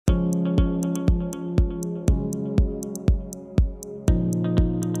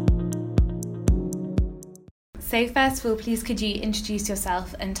So first of all, please could you introduce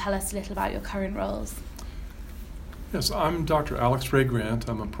yourself and tell us a little about your current roles? Yes, I'm Dr. Alex Ray Grant.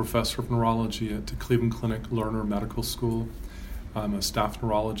 I'm a professor of neurology at the Cleveland Clinic Lerner Medical School. I'm a staff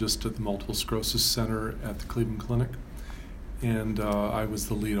neurologist at the Multiple Sclerosis Center at the Cleveland Clinic. And I was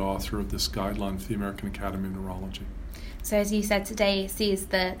the lead author of this guideline for the American Academy of Neurology. So as you said, today sees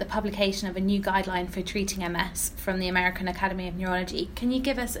the publication of a new guideline for treating MS from the American Academy of Neurology. Can you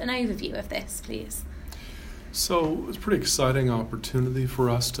give us an overview of this, please? So it was a pretty exciting opportunity for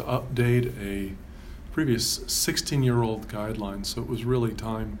us to update a previous 16-year-old guideline, so it was really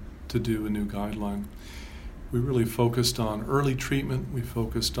time to do a new guideline. We really focused on early treatment. We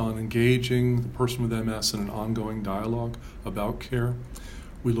focused on engaging the person with MS in an ongoing dialogue about care.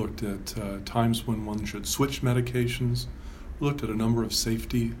 We looked at times when one should switch medications. We looked at a number of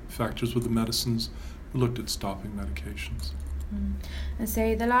safety factors with the medicines. We looked at stopping medications. And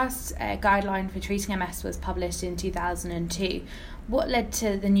so the last guideline for treating MS was published in 2002. What led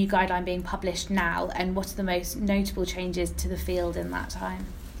to the new guideline being published now, and what are the most notable changes to the field in that time?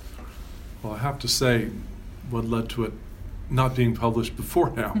 Well, I have to say, what led to it not being published before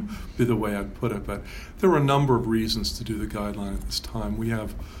now be the way I'd put it, but there were a number of reasons to do the guideline at this time. We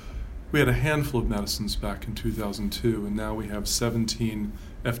had a handful of medicines back in 2002, and now we have 17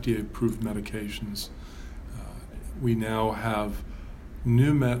 FDA-approved medications. We now have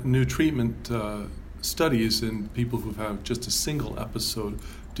new treatment studies in people who've had just a single episode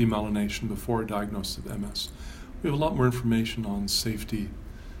of demyelination before a diagnosis of MS. We have a lot more information on safety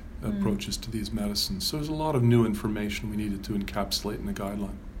approaches to these medicines. So there's a lot of new information we needed to encapsulate in the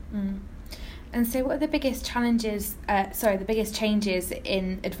guideline. And so what are the biggest the biggest changes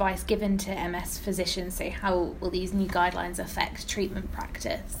in advice given to MS physicians? So how will these new guidelines affect treatment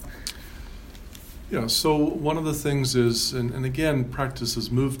practice? Yeah, so one of the things is, and again, practice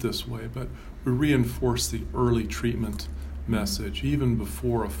has moved this way, but we reinforce the early treatment message, even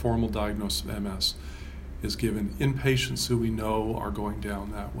before a formal diagnosis of MS is given in patients who we know are going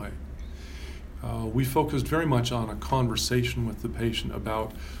down that way. We focused very much on a conversation with the patient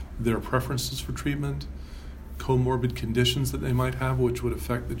about their preferences for treatment, comorbid conditions that they might have which would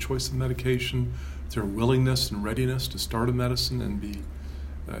affect the choice of medication, their willingness and readiness to start a medicine and be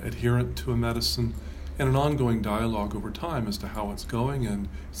adherent to a medicine, and an ongoing dialogue over time as to how it's going and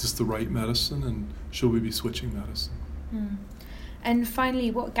is this the right medicine and should we be switching medicine. And finally,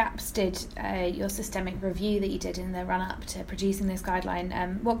 what gaps did your systemic review that you did in the run-up to producing this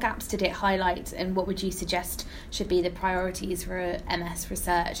guideline, what gaps did it highlight, and what would you suggest should be the priorities for MS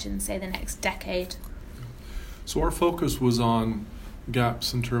research in, say, the next decade? So our focus was on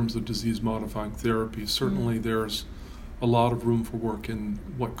gaps in terms of disease-modifying therapy. Certainly there's a lot of room for work in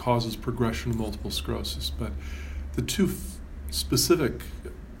what causes progression of multiple sclerosis, but the two specific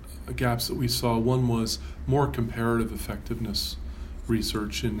gaps that we saw, one was more comparative effectiveness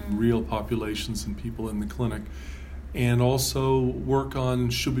research in real populations and people in the clinic, and also work on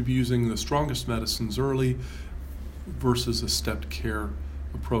should we be using the strongest medicines early versus a stepped care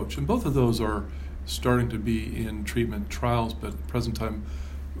approach. And both of those are starting to be in treatment trials, but at the present time,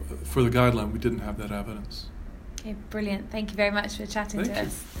 for the guideline, we didn't have that evidence. Okay, brilliant. Thank you very much for chatting to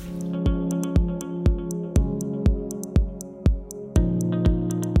us.